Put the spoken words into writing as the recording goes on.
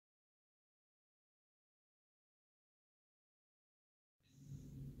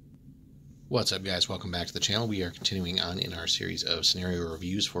What's up, guys? Welcome back to the channel. We are continuing on in our series of scenario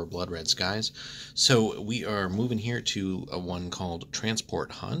reviews for Blood Red Skies. So we are moving here to a one called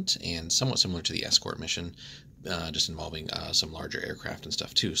Transport Hunt, and somewhat similar to the escort mission, just involving some larger aircraft and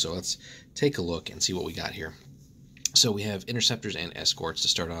stuff too. So let's take a look and see what we got here. So we have interceptors and escorts to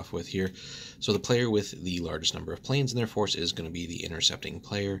start off with here. So the player with the largest number of planes in their force is going to be the intercepting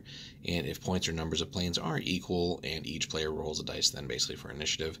player. And if points or numbers of planes are equal and each player rolls a dice then basically for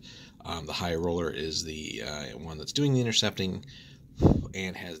initiative, the higher roller is the one that's doing the intercepting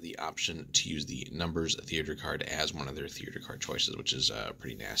and has the option to use the numbers theater card as one of their theater card choices, which is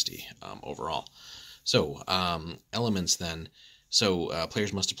pretty nasty overall. So elements then. So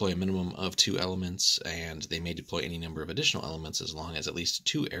players must deploy a minimum of 2 elements, and they may deploy any number of additional elements as long as at least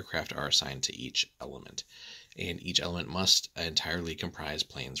 2 aircraft are assigned to each element. And each element must entirely comprise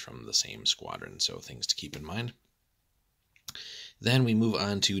planes from the same squadron, so things to keep in mind. Then we move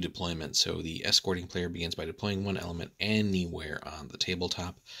on to deployment. So the escorting player begins by deploying one element anywhere on the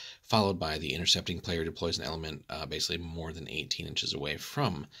tabletop, followed by the intercepting player deploys an element basically more than 18 inches away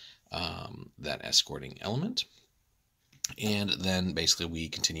from that escorting element. And then basically we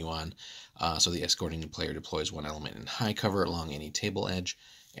continue on. So the escorting player deploys one element in high cover along any table edge,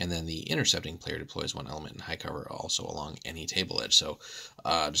 and then the intercepting player deploys one element in high cover also along any table edge. So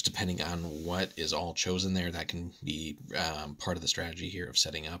just depending on what is all chosen there, that can be part of the strategy here of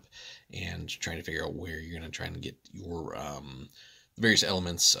setting up and trying to figure out where you're going to try and get your various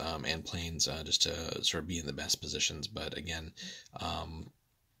elements and planes just to sort of be in the best positions. But again,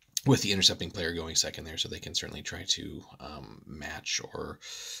 with the intercepting player going second there, so they can certainly try to match or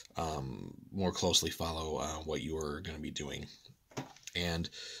more closely follow what you're going to be doing. And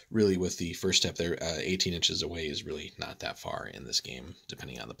really with the first step there, 18 inches away is really not that far in this game,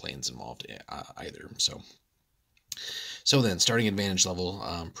 depending on the planes involved either. So then, starting advantage level,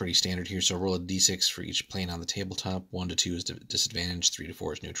 pretty standard here. So roll a d6 for each plane on the tabletop. 1 to 2 is disadvantage, 3 to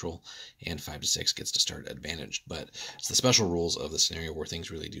 4 is neutral, and 5 to 6 gets to start advantaged. But it's the special rules of the scenario where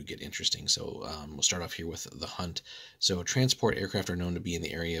things really do get interesting. So we'll start off here with the hunt. So transport aircraft are known to be in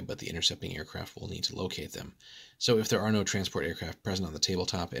the area, but the intercepting aircraft will need to locate them. So if there are no transport aircraft present on the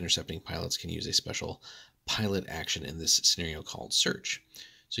tabletop, intercepting pilots can use a special pilot action in this scenario called search.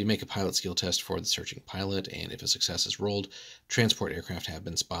 So you make a pilot skill test for the searching pilot, and if a success is rolled, transport aircraft have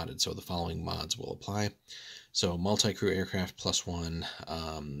been spotted. So the following mods will apply. So multi-crew aircraft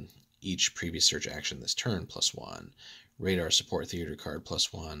 +1, each previous search action this turn +1, radar support theater card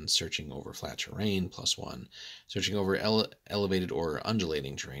 +1, searching over flat terrain +1, searching over elevated or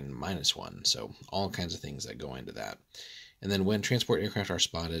undulating terrain -1. So all kinds of things that go into that. And then when transport aircraft are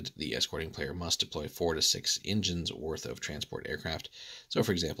spotted, the escorting player must deploy 4 to 6 engines worth of transport aircraft. So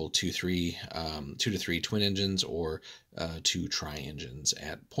for example, 2 to 3 twin engines or 2 tri-engines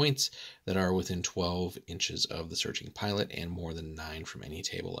at points that are within 12 inches of the searching pilot and more than 9 from any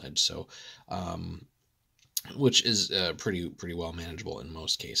table edge. So which is pretty well manageable in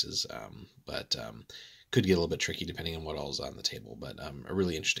most cases, but could get a little bit tricky depending on what all is on the table. But a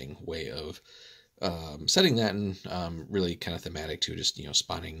really interesting way of setting that, and really kind of thematic too, just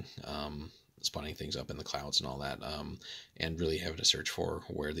spotting things up in the clouds and all that, and really having to search for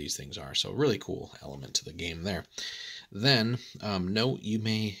where these things are. So really cool element to the game there. Then note, you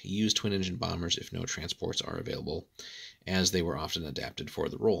may use twin engine bombers if no transports are available, as they were often adapted for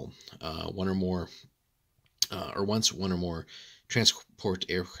the role. Once one or more transport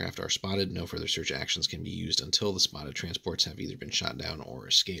aircraft are spotted, no further search actions can be used until the spotted transports have either been shot down or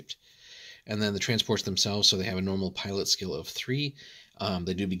escaped. And then the transports themselves, so they have a normal pilot skill of 3.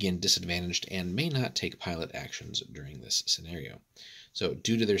 They do begin disadvantaged and may not take pilot actions during this scenario. So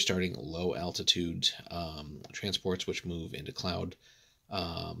due to their starting low altitude, transports which move into cloud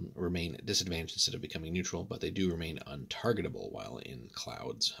remain disadvantaged instead of becoming neutral, but they do remain untargetable while in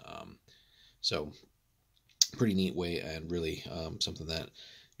clouds. So pretty neat way, and really something that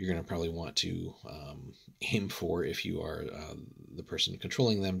you're going to probably want to aim for if you are the person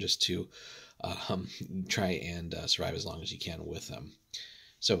controlling them, just to try and survive as long as you can with them.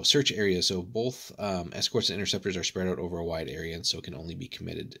 So search area. So both escorts and interceptors are spread out over a wide area, and so can only be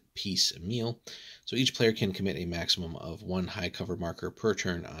committed piecemeal. So each player can commit a maximum of 1 high cover marker per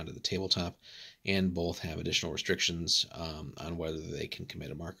turn onto the tabletop, and both have additional restrictions on whether they can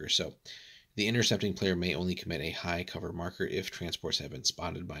commit a marker. So the intercepting player may only commit a high cover marker if transports have been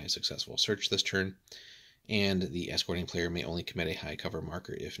spotted by a successful search this turn, and the escorting player may only commit a high cover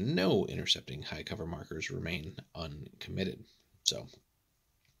marker if no intercepting high cover markers remain uncommitted. So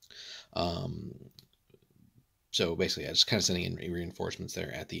basically, I just kind of sending in reinforcements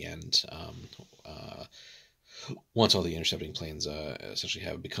there at the end once all the intercepting planes essentially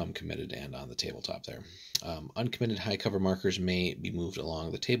have become committed and on the tabletop there. Uncommitted high cover markers may be moved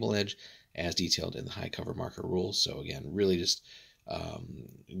along the table edge as detailed in the high cover marker rules. So again, really just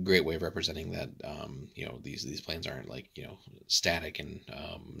great way of representing that these planes aren't like static and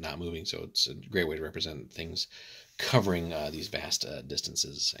not moving. So it's a great way to represent things covering these vast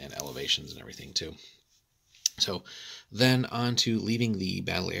distances and elevations and everything too. So then on to leaving the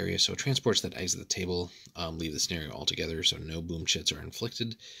battle area. So transports that exit the table leave the scenario altogether, so no boom chits are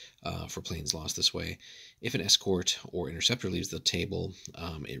inflicted for planes lost this way. If an escort or interceptor leaves the table,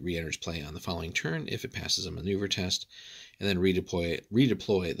 it re-enters play on the following turn if it passes a maneuver test, and then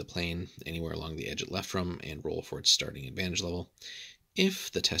redeploy the plane anywhere along the edge it left from and roll for its starting advantage level.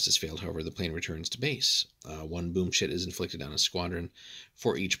 If the test has failed, however, the plane returns to base. One boom chit is inflicted on a squadron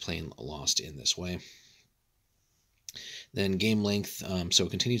for each plane lost in this way. Then game length, so it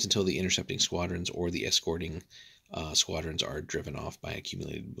continues until the intercepting squadrons or the escorting squadrons are driven off by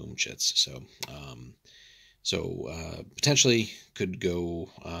accumulated boom chits. So potentially could go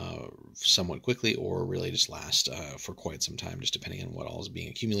somewhat quickly or really just last for quite some time, just depending on what all is being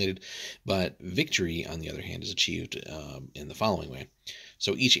accumulated. But victory, on the other hand, is achieved in the following way.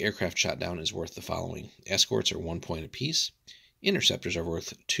 So each aircraft shot down is worth the following. Escorts are 1 point apiece. Interceptors are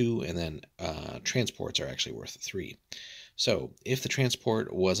worth 2, and then transports are actually worth 3. So if the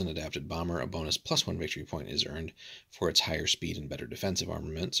transport was an adapted bomber, a bonus +1 victory point is earned for its higher speed and better defensive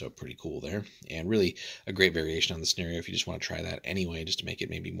armament, so pretty cool there. And really a great variation on the scenario if you just want to try that anyway, just to make it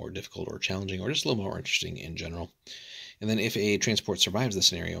maybe more difficult or challenging, or just a little more interesting in general. And then if a transport survives the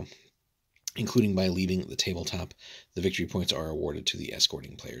scenario, including by leaving the tabletop, the victory points are awarded to the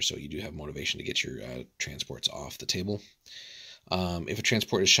escorting player, so you do have motivation to get your transports off the table. If a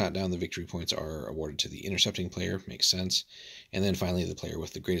transport is shot down, the victory points are awarded to the intercepting player. Makes sense. And then finally, the player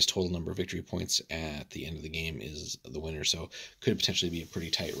with the greatest total number of victory points at the end of the game is the winner. So could potentially be a pretty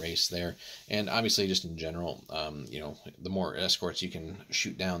tight race there. And obviously, just in general, the more escorts you can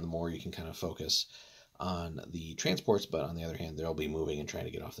shoot down, the more you can kind of focus on the transports. But on the other hand, they'll be moving and trying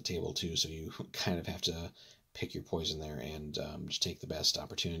to get off the table too. So you kind of have to pick your poison there and just take the best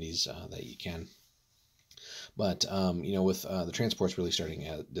opportunities that you can. But with the transports really starting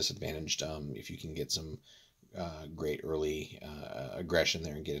at disadvantaged, if you can get some great early aggression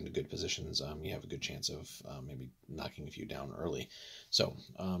there and get into good positions, you have a good chance of maybe knocking a few down early. So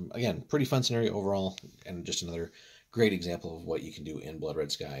again, pretty fun scenario overall, and just another great example of what you can do in Blood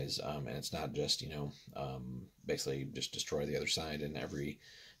Red Skies. And it's not just basically just destroy the other side in every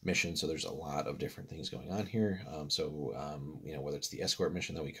mission. So there's a lot of different things going on here. Whether it's the escort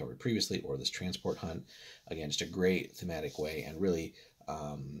mission that we covered previously or this transport hunt, again, just a great thematic way, and really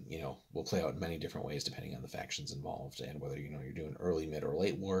will play out in many different ways depending on the factions involved, and whether you're doing early, mid, or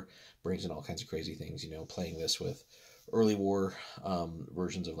late war. Brings in all kinds of crazy things. Playing this with early war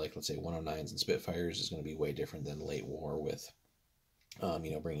versions of, like, let's say 109s and Spitfires is going to be way different than late war with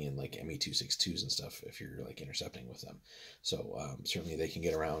bringing in like ME-262s and stuff if you're like intercepting with them. So certainly they can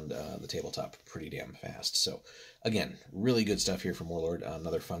get around the tabletop pretty damn fast. So again, really good stuff here from Warlord.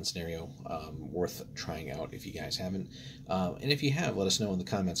 Another fun scenario worth trying out if you guys haven't. And if you have, let us know in the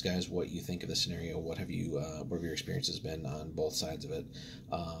comments, guys, what you think of the scenario. What have your experiences been on both sides of it?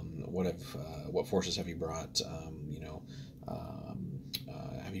 What forces have you brought?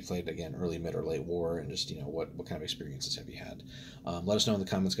 Have you played, again, early, mid, or late war, and just what kind of experiences have you had? Let us know in the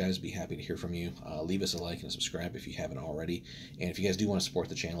comments, guys. Be happy to hear from you. Leave us a like and a subscribe if you haven't already, and if you guys do want to support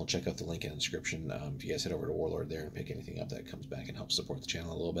the channel, check out the link in the description. If you guys head over to Warlord there and pick anything up that comes back and helps support the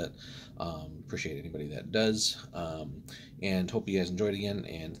channel a little bit, appreciate anybody that does, and hope you guys enjoyed again,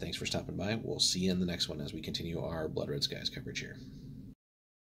 and thanks for stopping by. We'll see you in the next one as we continue our Blood Red Skies coverage here.